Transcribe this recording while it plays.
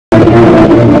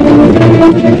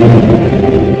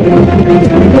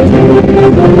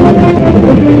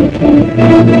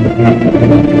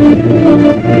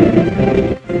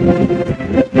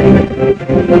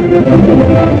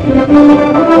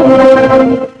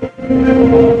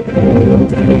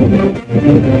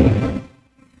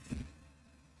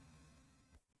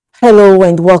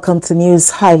welcome to News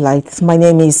Highlights. My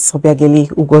name is Obiageli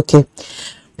Ugoke.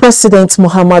 President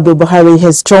Muhammadu Buhari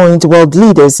has joined world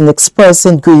leaders in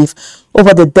expressing grief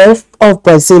over the death of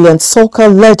Brazilian soccer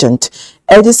legend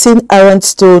Edison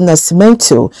Arantes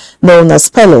Nascimento, known as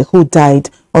Pele, who died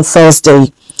on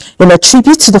Thursday. In a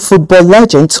tribute to the football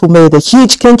legend who made a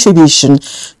huge contribution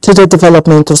to the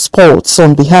development of sports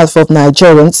on behalf of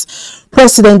Nigerians,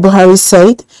 President Buhari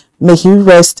said, "May he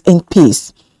rest in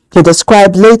peace." He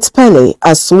described late Pele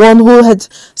as one who had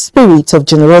spirit of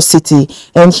generosity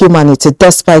and humanity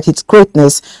despite his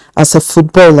greatness as a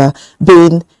footballer.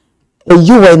 Being a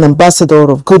UN ambassador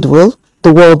of goodwill,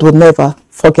 the world will never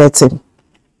forget him.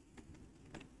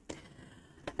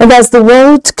 And as the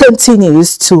world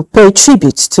continues to pay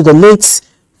tribute to the late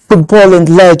footballing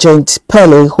legend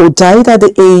Pele, who died at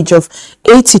the age of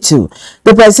 82,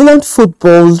 the Brazilian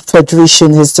Football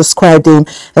Federation has described him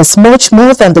as much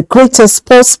more than the greatest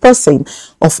sports person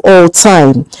of all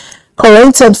time.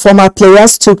 Current and former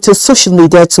players took to social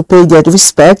media to pay their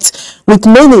respects, with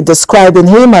many describing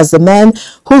him as the man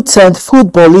who turned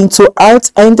football into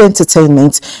art and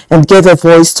entertainment and gave a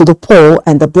voice to the poor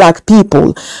and the black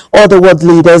people. Other world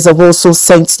leaders have also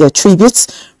sent their tributes.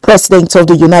 President of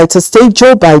the United States,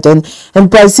 Joe Biden, and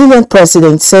Brazilian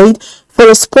president said, "For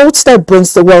a sport that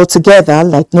brings the world together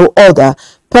like no other,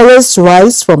 Pele's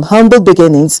rise from humble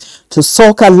beginnings to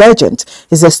soccer legend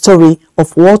is a story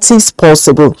of what is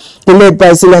possible." The late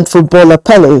Brazilian footballer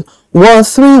Pele won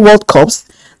 3 World Cups,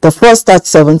 the first at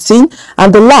 17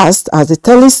 and the last as a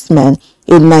talisman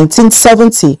in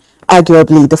 1970,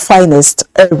 arguably the finest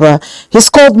ever. He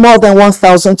scored more than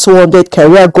 1,200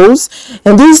 career goals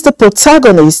and is the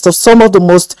protagonist of some of the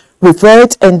most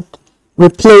revered and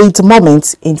replayed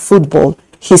moments in football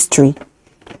history.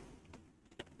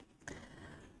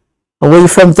 Away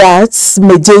from that,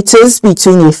 mediators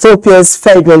between Ethiopia's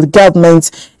federal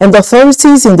government and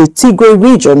authorities in the Tigray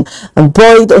region,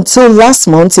 embroiled until last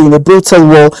month in a brutal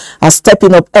war, are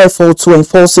stepping up efforts to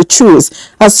enforce a truce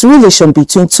as relations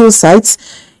between two sides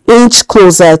inch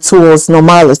closer towards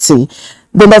normality.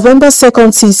 The November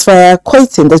 2nd ceasefire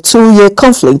quieting the 2-year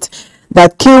conflict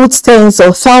that killed tens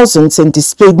of thousands and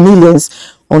displaced millions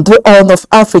on the Horn of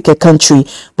Africa country,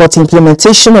 but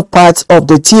implementation of parts of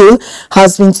the deal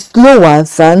has been slower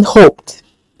than hoped.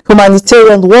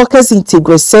 Humanitarian workers in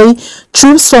Tigray say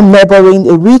troops from neighboring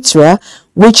Eritrea,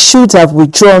 which should have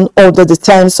withdrawn under the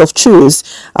times of truce,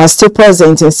 are still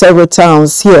present in several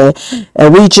towns here, a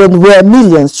region where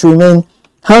millions remain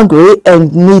hungry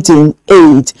and needing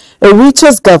aid.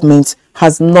 Eritrea's government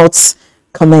has not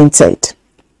commented.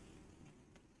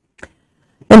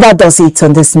 And that does it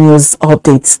on this news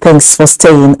update. Thanks for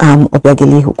staying. I'm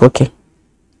Obiageli Ugoke.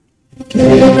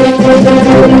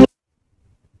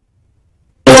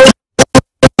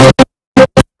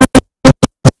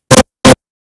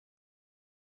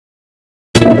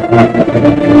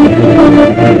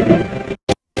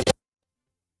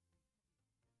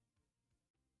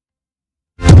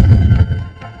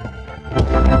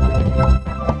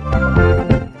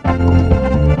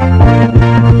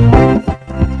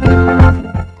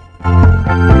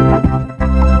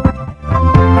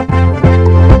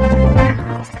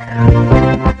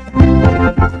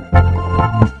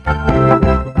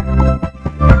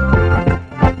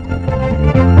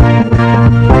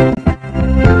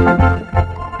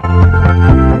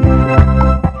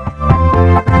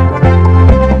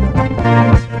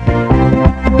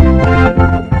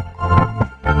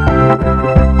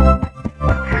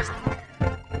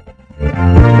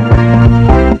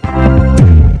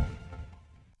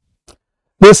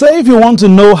 They say if you want to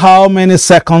know how many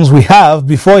seconds we have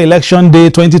before Election Day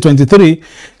 2023,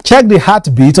 check the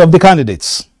heartbeat of the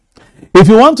candidates. If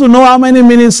you want to know how many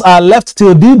minutes are left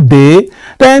till the day,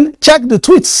 then check the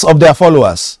tweets of their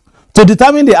followers. To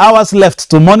determine the hours left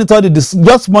to monitor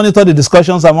just monitor the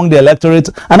discussions among the electorate.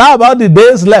 And how about the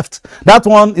days left? That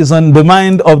one is on the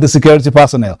mind of the security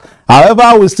personnel.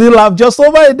 However, we still have just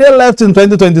over a day left in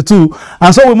 2022,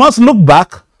 and so we must look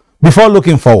back before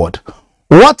looking forward.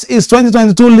 What is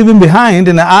 2022 leaving behind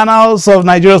in the annals of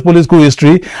Nigeria's political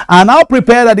history, and how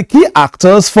prepared are the key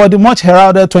actors for the much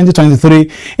heralded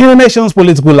 2023 in the nation's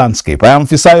political landscape? I am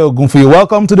Fisayo Ogunfuyi.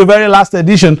 Welcome to the very last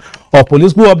edition of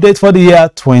Political Update for the year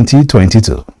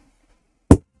 2022.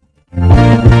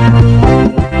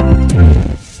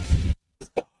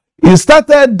 He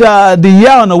started the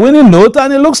year on a winning note,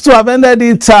 and it looks to have ended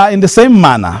it in the same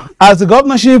manner, as the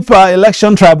Governorship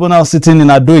Election Tribunal sitting in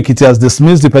Ado-Ekiti has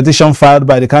dismissed the petition filed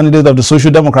by the candidate of the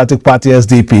Social Democratic Party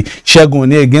SDP, Segun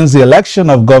Oni, against the election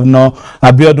of Governor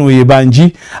Abiodun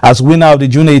Oyebanji as winner of the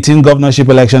June 18 governorship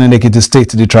election in Ekiti State.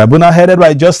 The tribunal, headed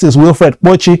by Justice Wilfred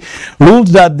Pochi, ruled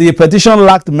that the petition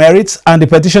lacked merit and the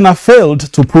petitioner failed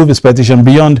to prove his petition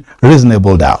beyond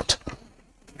reasonable doubt.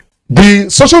 The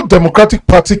Social Democratic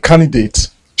Party candidate,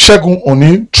 Segun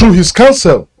Oni, through his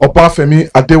counsel, Obafemi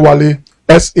Adewale,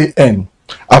 SAN,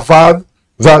 averred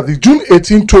that the June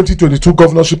 18, 2022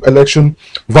 governorship election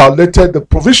violated the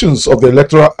provisions of the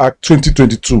Electoral Act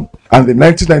 2022 and the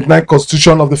 1999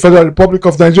 Constitution of the Federal Republic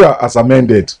of Nigeria as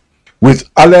amended, with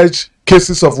alleged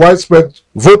cases of widespread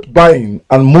vote buying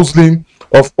and muzzling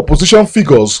of opposition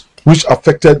figures which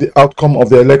affected the outcome of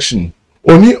the election.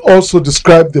 Oni also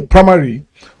described the primary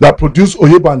that produced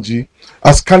Oyebanji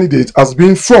as candidate as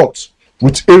being fraught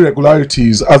with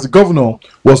irregularities, as the governor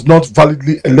was not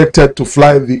validly elected to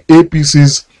fly the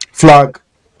APC's flag.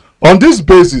 On this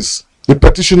basis, the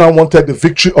petitioner wanted the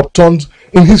victory upturned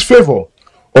in his favor,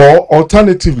 or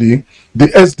alternatively, the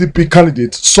SDP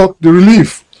candidate sought the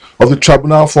relief of the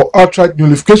tribunal for outright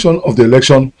nullification of the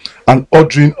election and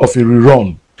ordering of a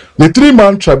rerun. The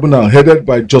three-man tribunal, headed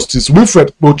by Justice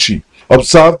Wilfred Pochi,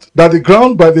 observed that the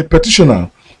ground by the petitioner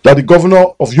that the governor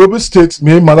of Yobe State,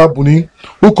 Mai Mala Buni,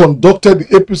 who conducted the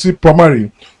APC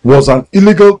primary, was an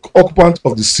illegal occupant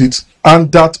of the seat,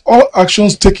 and that all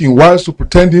actions taken while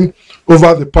superintending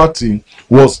over the party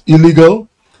was illegal,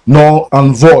 null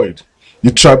and void.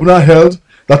 The tribunal held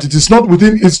that it is not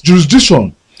within its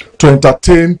jurisdiction to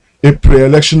entertain a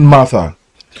pre-election matter.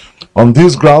 On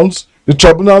these grounds, the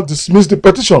tribunal dismissed the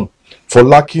petition for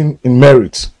lacking in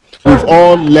merit. We've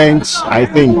all learned, I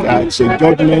think, it's a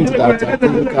judgment that I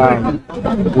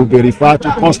think will be referred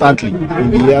to constantly in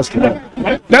the years to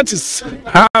come. That is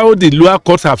how the lower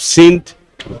courts have seen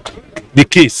the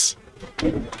case,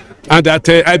 and that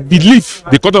I believe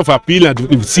the Court of Appeal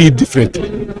will see it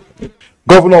differently.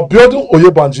 Governor Abiodun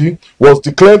Oyebanji was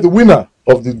declared the winner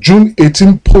of the June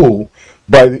 18 poll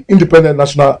by the Independent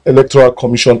National Electoral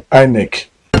Commission, INEC.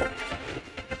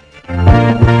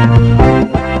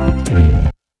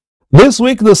 This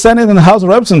week, the Senate and House of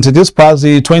Representatives passed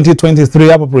the 2023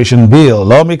 appropriation bill.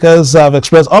 Lawmakers have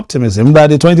expressed optimism that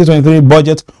the 2023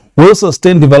 budget will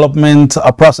sustain development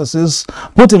processes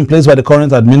put in place by the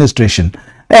current administration.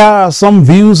 There are some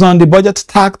views on the budget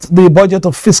tagged the budget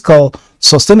of fiscal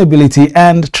sustainability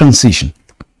and transition.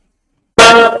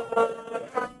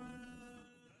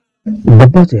 The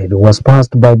budget was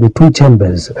passed by the two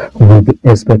chambers with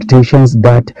expectations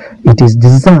that it is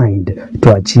designed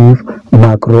to achieve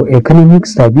macroeconomic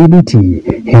stability,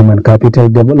 human capital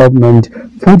development,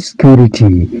 food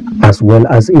security, as well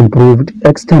as improved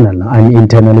external and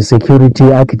internal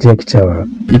security architecture.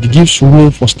 It gives room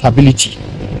for stability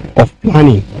of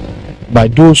planning by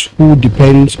those who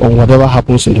depend on whatever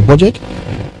happens in the budget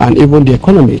and even the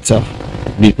economy itself.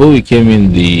 Before we came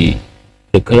in, the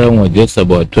current was just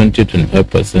about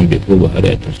 20-25% before we had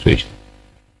administration.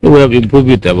 We have improved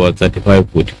it about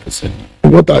 35-40%.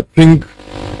 What I think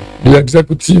the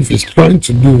executive is trying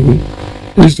to do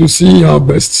is to see how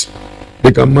best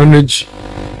they can manage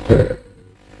the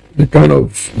kind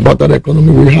of battered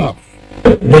economy we have.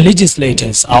 The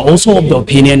legislators are also of the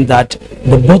opinion that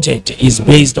the budget is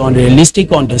based on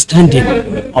realistic understanding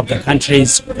of the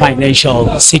country's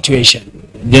financial situation.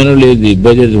 Generally, the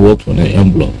budget works on an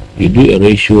envelope. You do a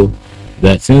ratio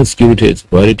that since security is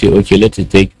priority, okay, let's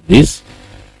take this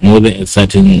more than a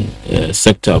certain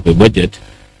sector of a budget,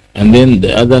 and then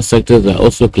the other sectors are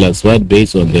also classified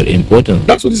based on their importance.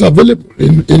 That's what is available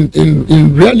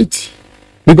in reality.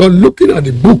 Because looking at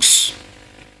the books,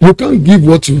 you can't give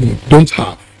what you don't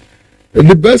have.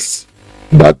 And the best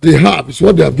that they have is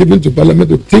what they have given to Parliament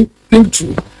to think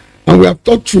through. And we have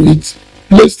thought through it,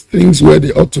 placed things where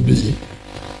they ought to be.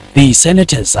 The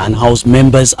senators and House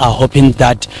members are hoping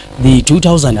that the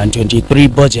 2023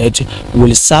 budget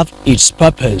will serve its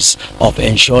purpose of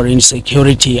ensuring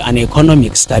security and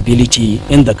economic stability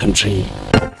in the country.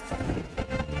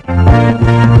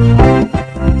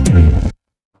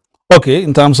 Okay,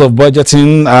 in terms of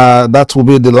budgeting, that will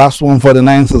be the last one for the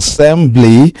 9th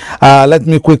Assembly. Let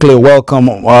me quickly welcome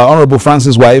Honorable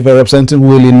Francis Waive, representing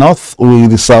Willie North,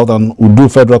 Willie South, and Udu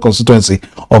Federal Constituency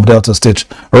of Delta State.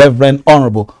 Reverend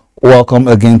Honorable, welcome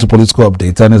again to Political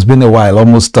Update. And it's been a while,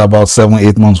 almost about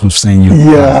 7-8 months we've seen you.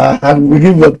 Yeah, and we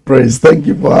give God praise. Thank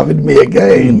you for having me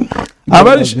again.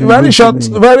 Very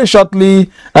shortly,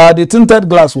 the tinted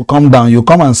glass will come down. You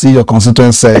come and see your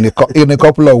constituents in a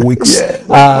couple of weeks,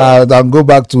 and go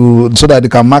back to so that they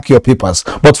can mark your papers.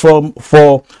 But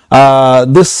for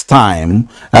this time,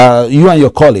 you and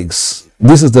your colleagues,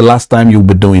 this is the last time you'll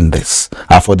be doing this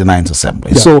for the 9th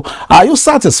Assembly. So, are you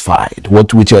satisfied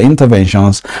with your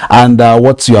interventions and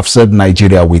what you have served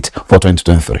Nigeria with for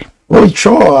 2023? Well,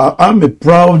 sure. I'm a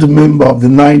proud member of the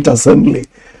 9th Assembly.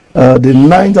 The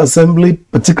 9th Assembly,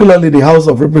 particularly the House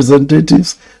of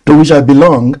Representatives, to which I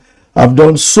belong, have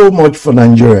done so much for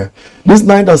Nigeria. This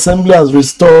 9th Assembly has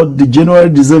restored the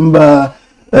January-December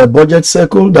budget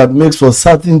cycle that makes for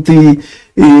certainty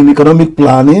in economic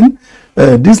planning.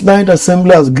 This 9th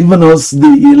Assembly has given us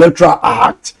the Electoral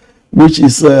Act, which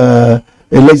is a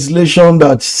legislation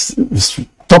that's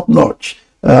top-notch.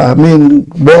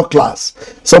 World class,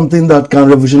 something that can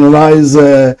revolutionize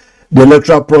the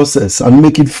electoral process and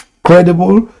make it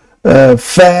credible,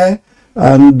 fair,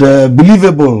 and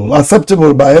believable,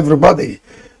 acceptable by everybody.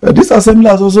 This assembly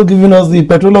has also given us the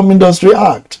Petroleum Industry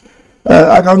Act.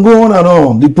 I can go on and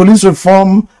on. The Police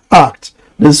Reform Act.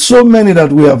 There's so many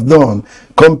that we have done.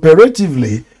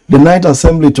 Comparatively, the 9th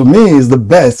Assembly to me is the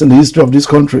best in the history of this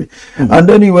country. And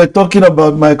then you were talking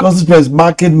about my constituents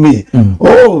marking me.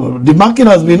 Oh, the marking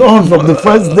has been on from the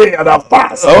first day and I've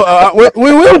passed.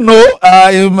 We will know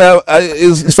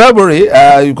it's February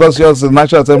because yours is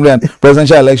National Assembly and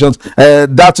presidential elections.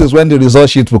 That is when the result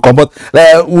sheet will come. But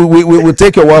we will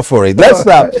take your word for it. Let's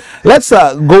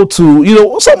go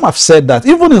to, some have said that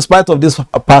even in spite of this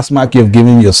pass mark you've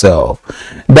given yourself,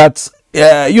 that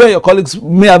you and your colleagues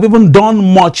may have even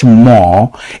done much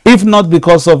more, if not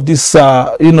because of this,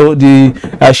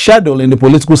 the schedule in the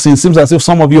political scene. Seems as if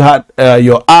some of you had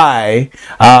your eye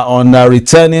on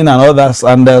returning and others,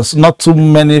 and there's not too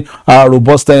many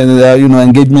robust,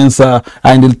 engagements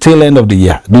in the tail end of the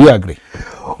year. Do you agree?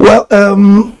 Well,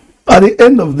 at the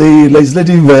end of the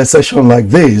legislative session like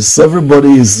this,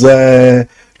 everybody is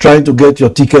trying to get your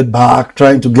ticket back,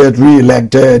 trying to get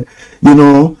re-elected,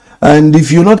 And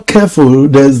if you're not careful,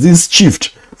 there's this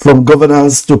shift from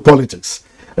governance to politics.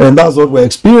 And that's what we're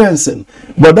experiencing.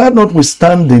 But that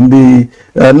notwithstanding, the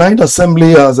 9th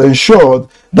Assembly has ensured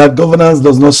that governance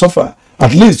does not suffer.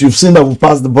 At least you've seen that we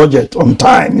passed the budget on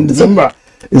time in December.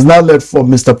 It's now left for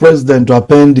Mr. President to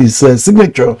append his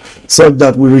signature such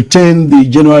that we retain the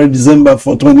January-December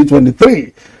for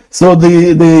 2023. So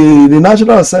the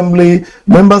National Assembly,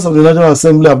 members of the National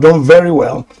Assembly have done very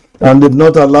well. And they've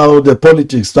not allowed the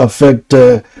politics to affect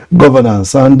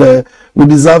governance. And we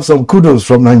deserve some kudos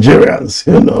from Nigerians,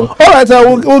 All right,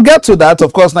 we'll get to that.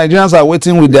 Of course, Nigerians are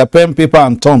waiting with their pen, paper,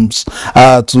 and thumbs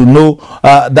to know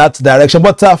that direction.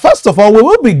 But first of all, we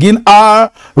will begin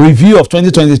our review of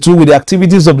 2022 with the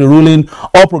activities of the ruling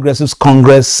All Progressives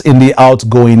Congress in the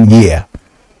outgoing year.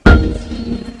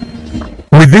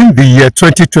 Within the year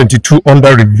 2022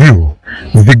 under review,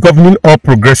 the governing All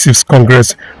Progressives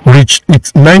Congress reached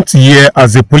its 9th year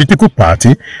as a political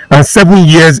party and 7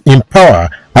 years in power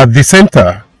at the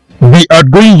center. The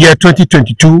outgoing year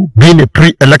 2022, being a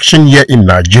pre-election year in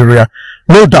Nigeria,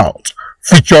 no doubt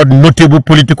featured notable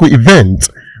political events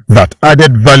that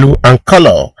added value and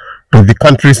color to the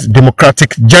country's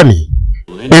democratic journey.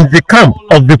 In the camp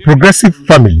of the progressive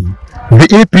family, the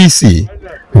APC,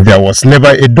 there was never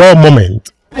a dull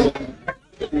moment.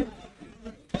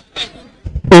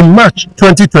 In March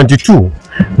 2022,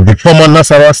 the former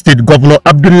Nasarawa State Governor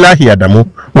Abdullahi Adamu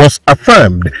was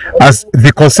affirmed as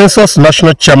the consensus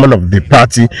national chairman of the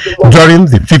party during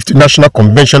the 5th National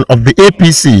Convention of the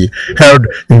APC held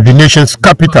in the nation's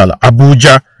capital,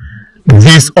 Abuja.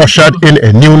 This ushered in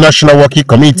a new national working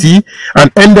committee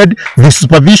and ended the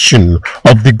supervision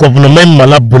of the Government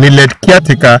Malabuni-led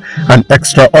caretaker and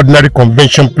extraordinary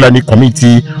convention planning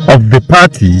committee of the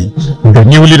party. The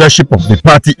new leadership of the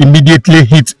party immediately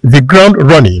hit the ground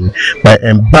running by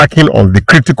embarking on the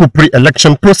critical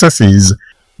pre-election processes.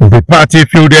 The party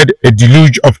fielded a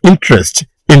deluge of interest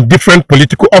in different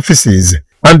political offices,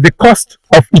 and the cost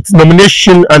of its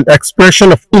nomination and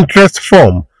expression of interest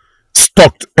form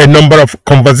stoked a number of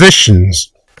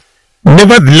conversations.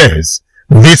 Nevertheless,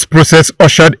 this process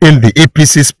ushered in the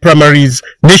APC's primaries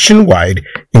nationwide,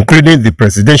 including the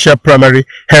presidential primary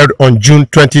held on June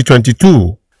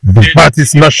 2022. The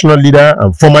party's national leader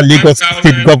and former Lagos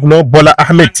State Governor Bola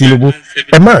Ahmed Tinubu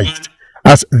emerged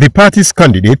as the party's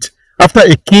candidate after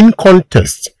a keen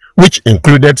contest which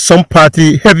included some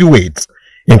party heavyweights,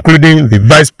 including the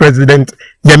Vice President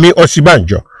Yemi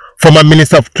Osibanjo, former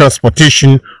Minister of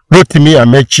Transportation Rotimi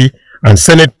Amechi, and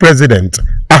Senate President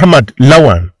Ahmad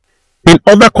Lawan. In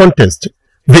other contests,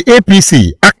 the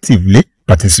APC actively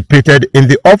participated in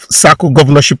the off-cycle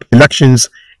governorship elections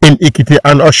in Ekiti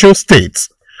and Osun states.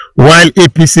 While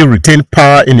APC retained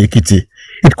power in Ekiti,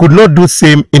 it could not do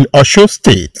same in Osun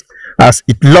state as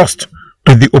it lost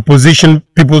to the opposition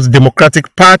People's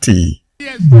Democratic Party.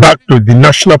 Back to the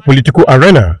national political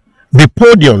arena, the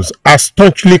podiums are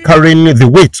staunchly carrying the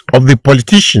weight of the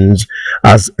politicians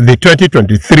as the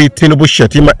 2023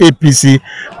 Tinubu-Shettima APC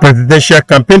presidential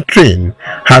campaign train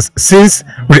has since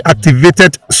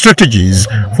reactivated strategies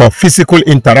for physical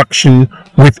interaction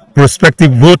with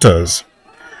prospective voters.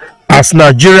 As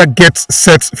Nigeria gets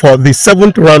set for the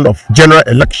 7th round of general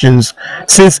elections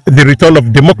since the return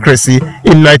of democracy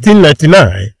in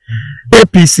 1999,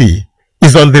 APC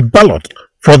is on the ballot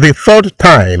for the 3rd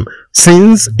time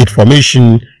since its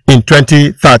formation in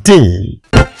 2013.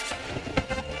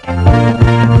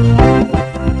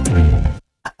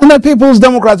 The People's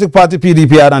Democratic Party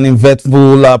PDP had an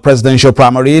eventful presidential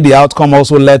primary. The outcome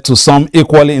also led to some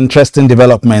equally interesting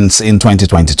developments in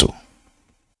 2022.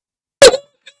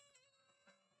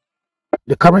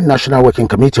 The current National Working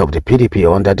Committee of the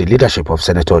PDP, under the leadership of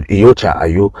Senator Iyorchia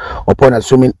Ayu, upon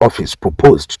assuming office,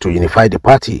 proposed to unify the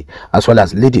party as well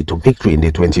as lead it to victory in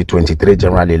the 2023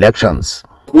 general elections.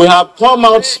 We have come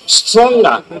out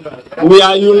stronger. We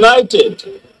are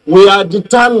united. We are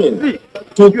determined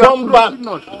to come back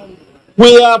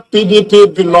where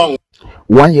PDP belongs.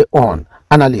 1 year on,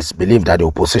 analysts believe that the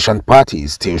opposition party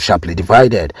is still sharply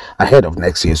divided ahead of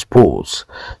next year's polls.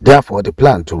 Therefore, the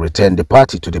plan to return the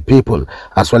party to the people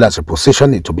as well as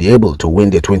reposition it to be able to win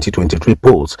the 2023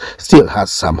 polls still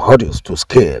has some hurdles to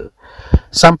scale.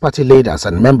 Some party leaders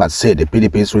and members say the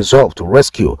PDP's resolve to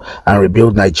rescue and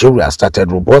rebuild Nigeria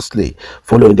started robustly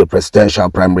following the presidential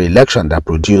primary election that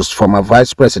produced former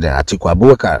Vice President Atiku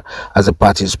Abubakar as the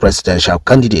party's presidential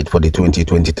candidate for the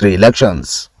 2023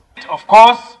 elections. Of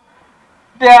course,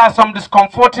 there are some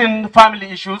discomforting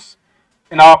family issues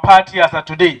in our party as of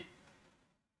today.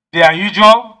 They are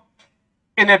usual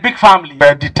in a big family. We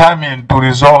are determined to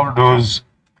resolve those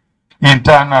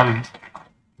internal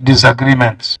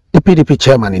disagreements. The PDP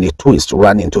chairman, in a twist,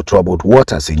 ran into troubled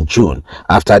waters in June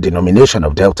after the nomination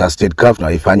of Delta State Governor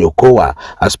Ifeanyi Okowa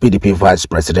as PDP vice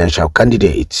presidential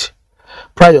candidate.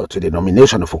 Prior to the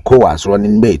nomination of Okowa as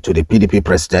running mate to the PDP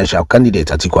presidential candidate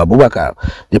Atiku Abubakar,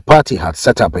 the party had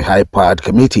set up a high-powered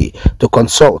committee to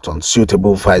consult on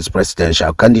suitable vice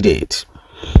presidential candidate.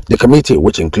 The committee,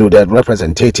 which included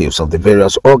representatives of the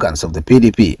various organs of the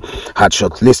PDP, had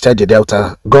shortlisted the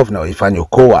Delta Governor Ifeanyi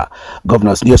Okowa,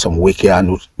 Governors Nyesom Wike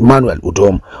and Emmanuel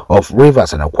Udom of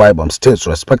Rivers and Akwa Ibom states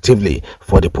respectively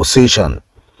for the position.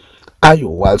 Ayu,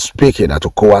 while speaking at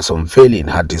Okowa's unveiling,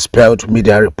 had dispelled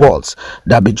media reports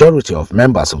that majority of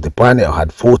members of the panel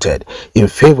had voted in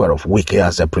favor of Wike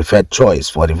as the preferred choice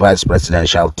for the vice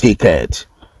presidential ticket.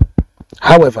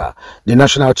 However, the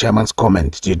national chairman's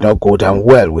comment did not go down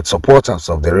well with supporters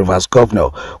of the Rivers governor,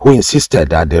 who insisted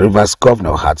that the Rivers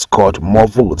governor had scored more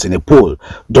votes in a poll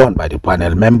done by the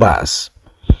panel members.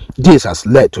 This has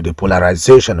led to the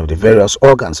polarization of the various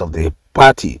organs of the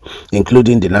party,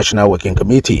 including the National Working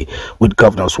Committee, with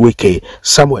Governors Wike,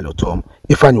 Samuel Otom,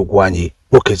 Ifeanyi Ugwanyi,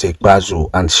 Okeze Ikpeazu,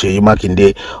 and Seyi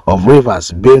Makinde of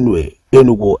Rivers, Benue,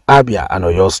 Enugu, Abia, and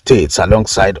Oyo states,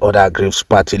 alongside other aggrieved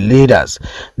party leaders,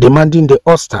 demanding the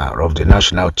ouster of the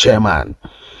national chairman.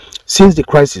 Since the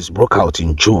crisis broke out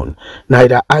in June,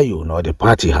 neither Ayu nor the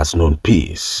party has known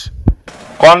peace.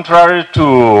 Contrary to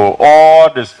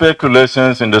all the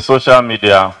speculations in the social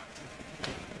media,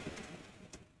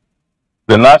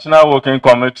 the National Working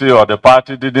Committee or the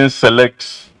party didn't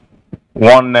select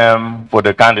one name for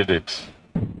the candidate.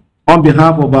 On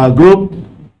behalf of our group,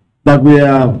 that we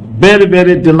are very,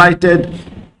 very delighted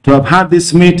to have had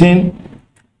this meeting,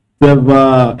 to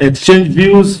have exchanged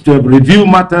views, to have reviewed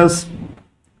matters,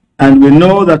 and we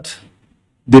know that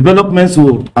developments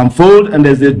will unfold, and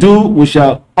as they do, we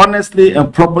shall honestly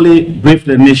and properly brief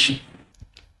the nation.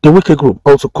 The Wike group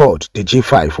also called the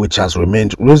G5, which has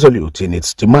remained resolute in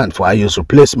its demand for Ayu's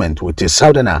replacement with a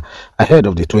Southerner ahead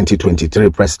of the 2023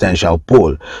 presidential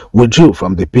poll, withdrew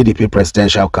from the PDP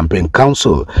Presidential Campaign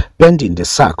Council pending the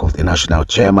sack of the national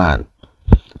chairman.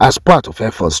 As part of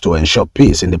efforts to ensure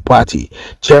peace in the party,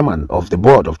 Chairman of the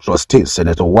Board of Trustees,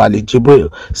 Senator Wali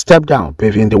Jibril, stepped down,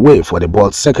 paving the way for the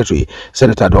board secretary,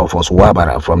 Senator Adolphus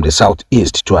Wabara from the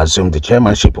Southeast, to assume the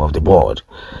chairmanship of the board.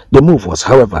 The move was,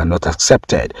 however, not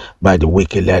accepted by the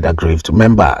Wike-led aggrieved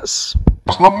members.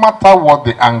 No matter what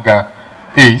the anger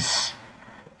is,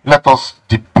 let us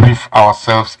debrief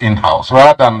ourselves in-house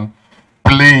rather than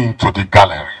playing to the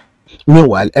gallery.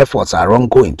 Meanwhile, efforts are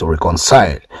ongoing to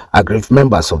reconcile aggrieved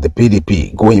members of the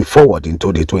PDP going forward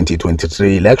into the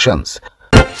 2023 elections.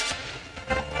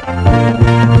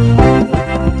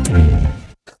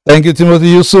 Thank you, Timothy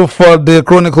Yusuf, for the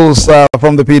chronicles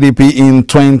from the PDP in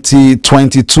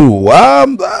 2022.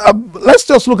 Let's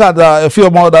just look at a few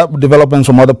more developments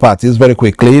from other parties very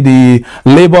quickly. The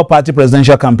Labour Party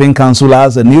Presidential Campaign Council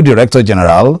has a new Director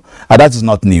General. That is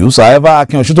not news. However,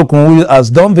 Akin Oshitokun, who has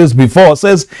done this before,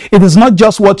 says it is not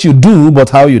just what you do, but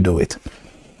how you do it.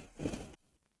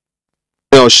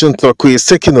 Oshintokun is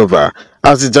taking over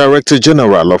as the Director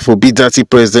General of Obidati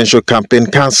Presidential Campaign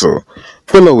Council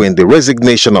following the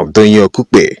resignation of Donyo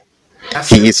Okupe.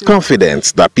 He is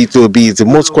confident that Peter Obi is the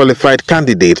most qualified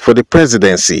candidate for the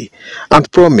presidency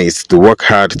and promised to work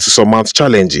hard to surmount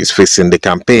challenges facing the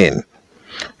campaign.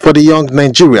 For the young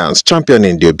Nigerians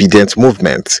championing the obedient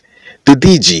movement, the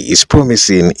DG is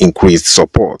promising increased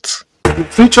support. The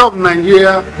future of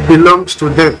Nigeria belongs to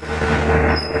them,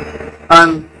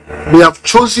 and we have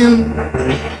chosen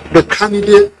the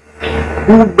candidate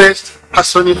who best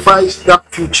personifies that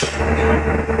future.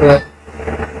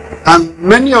 And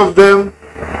many of them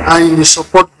are in the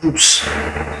support groups.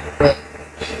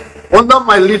 Under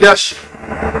my leadership,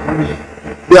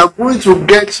 they are going to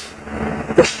get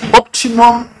the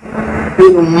optimum,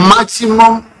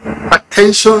 maximum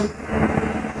attention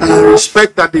and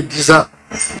respect that they deserve.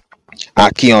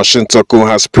 Akin Oshintokun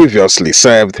has previously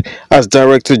served as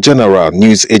Director General,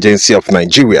 News Agency of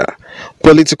Nigeria,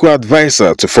 political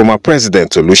advisor to former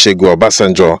President Olusegun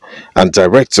Obasanjo, and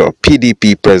Director,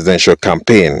 PDP Presidential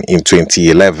Campaign in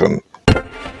 2011.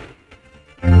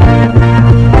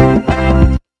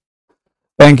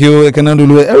 Thank you,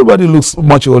 Ekenandulu. Everybody looks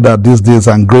much older these days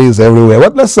and grays everywhere.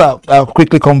 But let's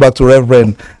quickly come back to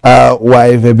Reverend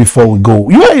Waive before we go.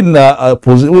 You are in a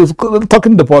position, we're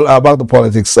talking about the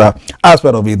politics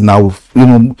aspect of it now. You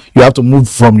know, you have to move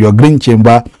from your green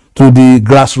chamber to the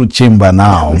grassroots chamber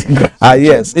now.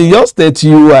 Yes, in your state,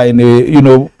 you are in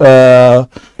a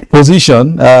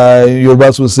position.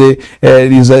 Yorubas will say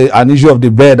it is an issue of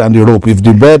the bed and the rope. If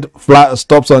the bed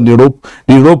stops on the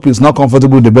rope is not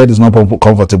comfortable, the bed is not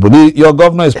comfortable. Your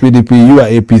governor is PDP, you are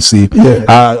APC.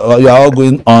 Yeah. You are all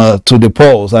going to the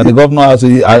polls, and the governor has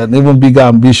an even bigger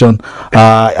ambition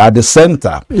at the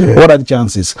center. Yeah. What are the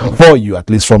chances for you, at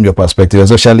least from your perspective,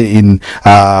 especially in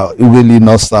really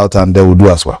North South, and they will do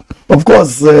as well? Of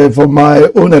course, for my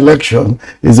own election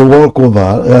is a walkover.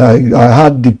 I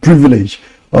had the privilege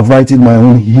of writing my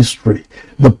own history.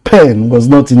 The pen was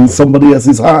not in somebody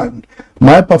else's hand.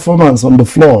 My performance on the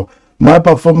floor, my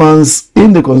performance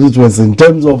in the constituency in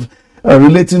terms of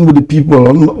relating with the people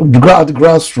on the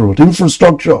grassroots,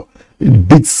 infrastructure, it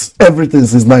beats everything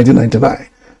since 1999.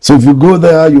 So if you go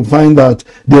there, you find that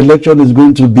the election is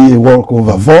going to be a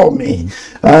walkover for me.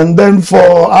 And then for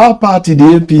our party, the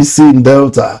APC in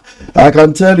Delta, I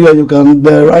can tell you, you can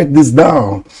write this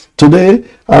down. Today,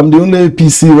 I'm the only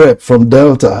APC rep from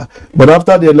Delta, but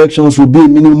after the elections will be a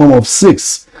minimum of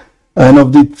 6. And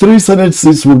of the 3 Senate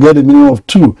seats, we'll get a minimum of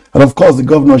 2. And of course, the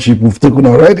governorship we've taken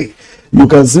already. You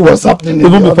can see what's happening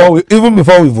even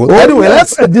before we vote. Oh, anyway,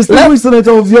 let's distinguish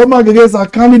Senator of your mark against a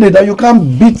candidate, and you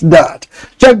can't beat that.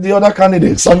 Check the other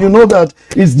candidates, and you know that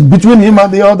it's between him and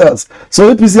the others.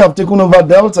 So APC have taken over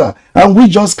Delta, and we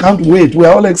just can't wait.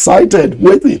 We're all excited,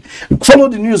 waiting. Follow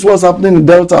the news, what's happening in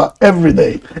Delta every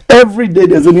day. Every day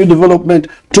there's a new development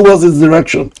towards this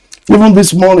direction. Even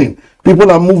this morning,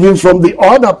 people are moving from the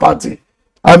other party.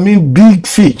 I mean, big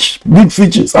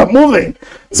fishes are moving.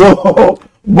 So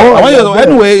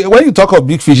anyway, when you talk of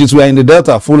big fishes, we are in the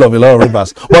Delta, full of a lot of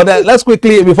rivers. But let's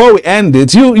quickly, before we end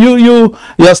it,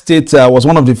 your state was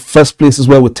one of the first places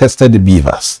where we tested the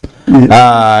beavers.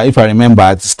 If I remember,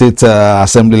 at the state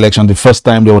assembly election, the first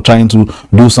time they were trying to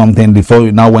do something before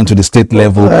we now went to the state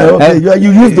level.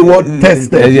 You used the word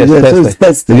tested. Yes,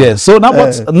 tested. Yes. So now,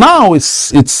 but now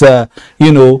it's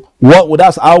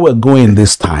that's how we're going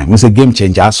this time. It's a game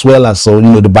changer, as well as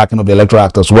the backing of the Electoral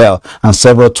Act as well, and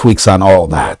several tweaks and all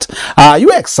that. Are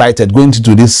you excited going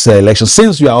into this election,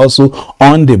 since you are also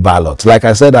on the ballot? Like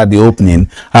I said at the opening,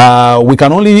 we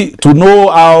can only, to know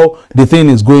how the thing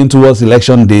is going towards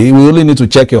election day, we only need to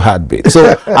check your heartbeat.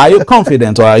 So are you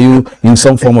confident, or are you in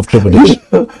some form of trepidation?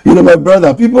 My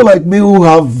brother, people like me who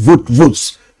have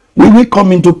votes, we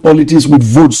come into politics with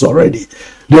votes already.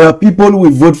 There are people who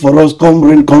will vote for us, come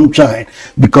rain, come shine,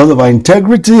 because of our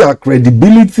integrity, our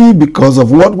credibility, because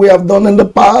of what we have done in the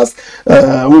past,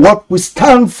 what we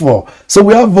stand for. So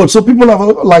we have votes. So people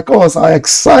like us are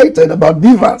excited about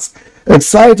beavers.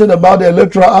 excited about the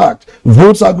Electoral Act.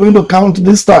 Votes are going to count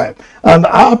this time. And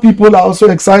our people are also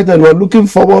excited. We're looking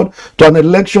forward to an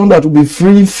election that will be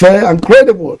free, fair, and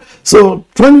credible. So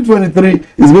 2023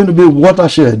 is going to be a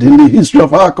watershed in the history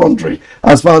of our country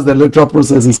as far as the electoral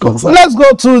process is concerned. Let's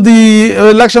go to the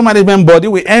election management body.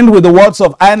 We end with the words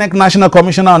of INEC National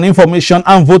Commissioner on Information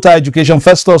and Voter Education,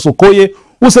 Festus Okoye,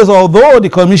 who says although the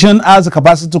commission has the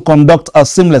capacity to conduct a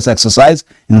seamless exercise,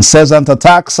 incessant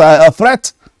attacks are a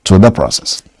threat to the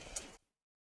process.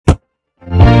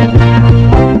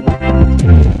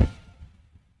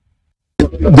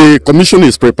 The Commission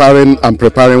is preparing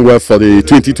well for the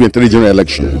 2023 general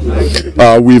election.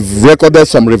 We've recorded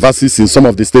some reverses in some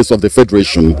of the states of the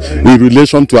Federation in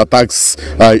relation to attacks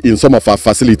in some of our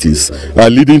facilities,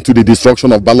 leading to the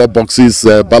destruction of ballot boxes,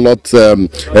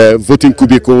 voting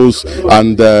cubicles,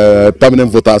 and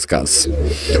permanent voters' cards.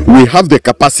 We have the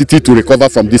capacity to recover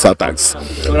from these attacks.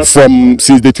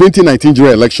 Since the 2019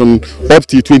 general election up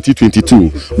to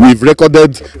 2022, we've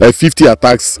recorded 50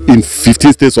 attacks in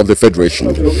 15 states of the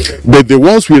Federation. But the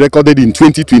ones we recorded in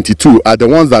 2022 are the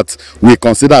ones that we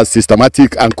consider as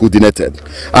systematic and coordinated.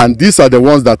 And these are the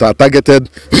ones that are targeted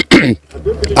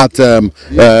at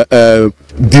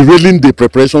derailing the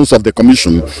preparations of the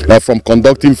Commission from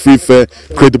conducting free, fair,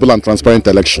 credible and transparent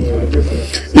election.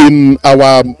 In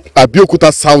our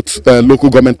Abuja South local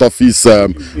government office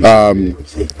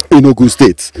in Ogun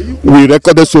State, we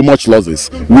recorded so much losses.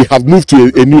 We have moved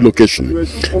to a new location.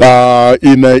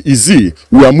 In Izi,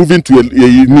 we are moving to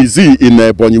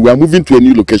Bonny, we are moving to a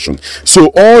new location.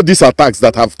 So all these attacks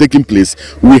that have taken place,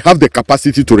 we have the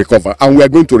capacity to recover, and we are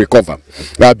going to recover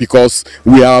because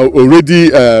we are already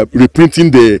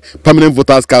reprinting the permanent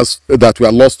voters' cards that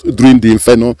were lost during the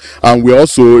inferno, and we are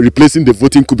also replacing the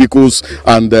voting cubicles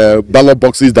and ballot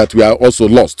boxes that were also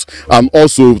lost, and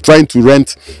also trying to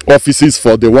rent offices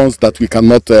for the ones that we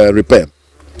cannot repair.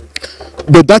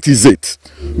 But that is it.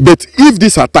 But if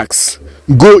these attacks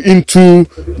go into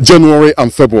January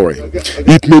and February,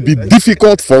 it may be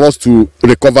difficult for us to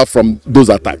recover from those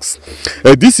attacks.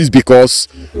 This is because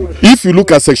if you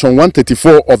look at Section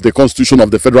 134 of the Constitution of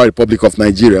the Federal Republic of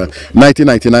Nigeria,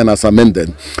 1999 as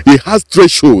amended, it has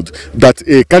threshold that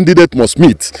a candidate must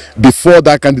meet before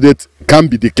that candidate can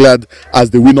be declared as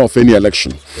the winner of any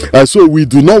election. So we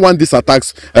do not want these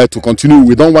attacks to continue.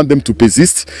 We don't want them to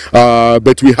persist,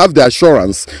 but we have the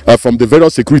assurance from the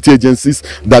various security agencies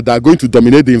that they are going to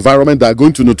dominate the environment, they are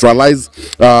going to neutralize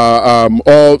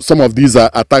all some of these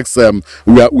attacks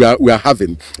we are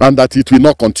having, and that it will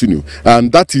not continue.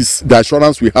 And that is the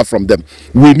assurance we have from them.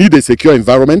 We need a secure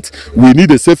environment. We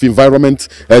need a safe environment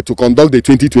to conduct the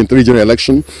 2023 general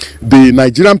election. The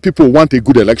Nigerian people want a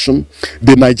good election.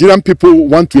 The Nigerian people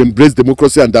want to embrace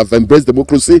democracy and have embraced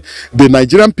democracy. The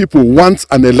Nigerian people want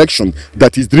an election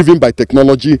that is driven by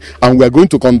technology, and we are going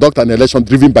to conduct an election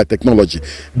driven by technology.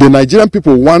 The Nigerian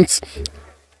people want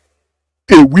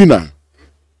a winner,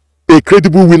 a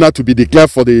credible winner to be declared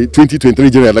for the 2023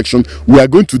 general election. We are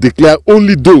going to declare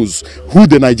only those who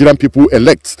the Nigerian people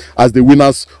elect as the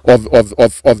winners of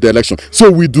the election. So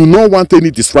we do not want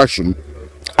any distraction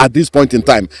at this point in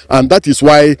time, and that is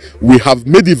why we have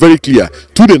made it very clear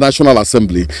to the National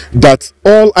Assembly that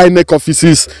all INEC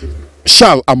offices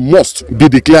shall and must be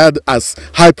declared as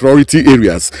high priority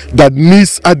areas that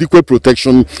needs adequate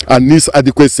protection and needs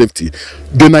adequate safety.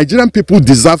 The Nigerian people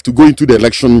deserve to go into the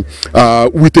election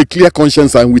with a clear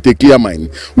conscience and with a clear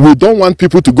mind. We don't want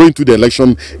people to go into the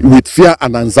election with fear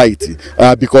and anxiety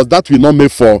because that will not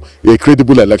make for a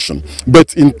credible election.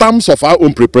 But in terms of our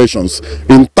own preparations,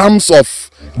 in terms of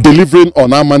delivering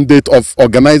on our mandate of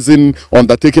organizing,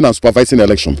 undertaking and supervising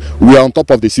election, we are on top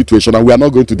of the situation, and we are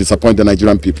not going to disappoint the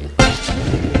Nigerian people.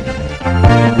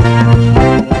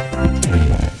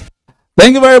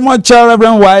 Thank you very much,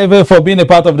 Reverend Waive, for being a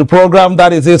part of the program.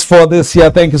 That is it for this year.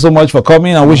 Thank you so much for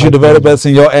coming. I wish you the very best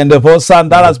in your endeavors.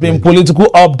 And that has been Political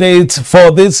Update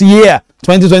for this year,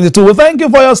 2022. We thank you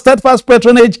for your steadfast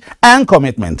patronage and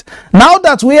commitment. Now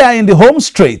that we are in the home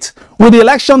straight, with the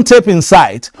election tape in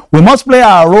sight, we must play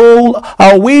our role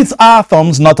with our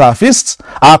thumbs, not our fists,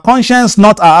 our conscience,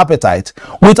 not our appetite,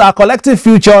 with our collective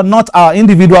future, not our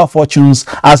individual fortunes,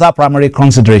 as our primary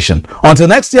consideration. Until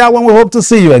next year, when we hope to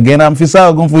see you again, I'm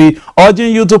Fisa Ogunfuyi,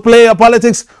 urging you to play your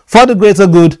politics for the greater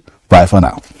good. Bye for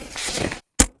now.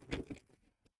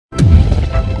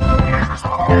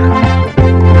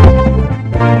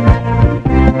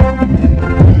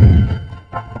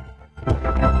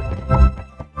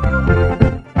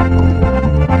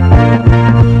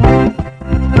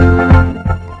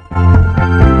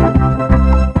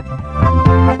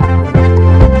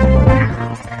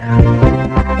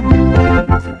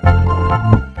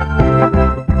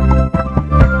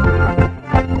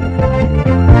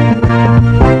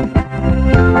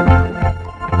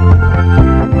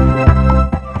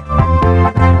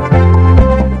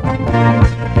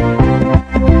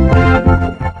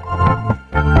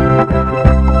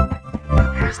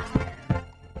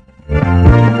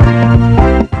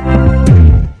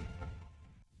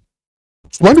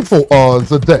 24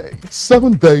 hours a day,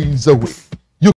 7 days a week.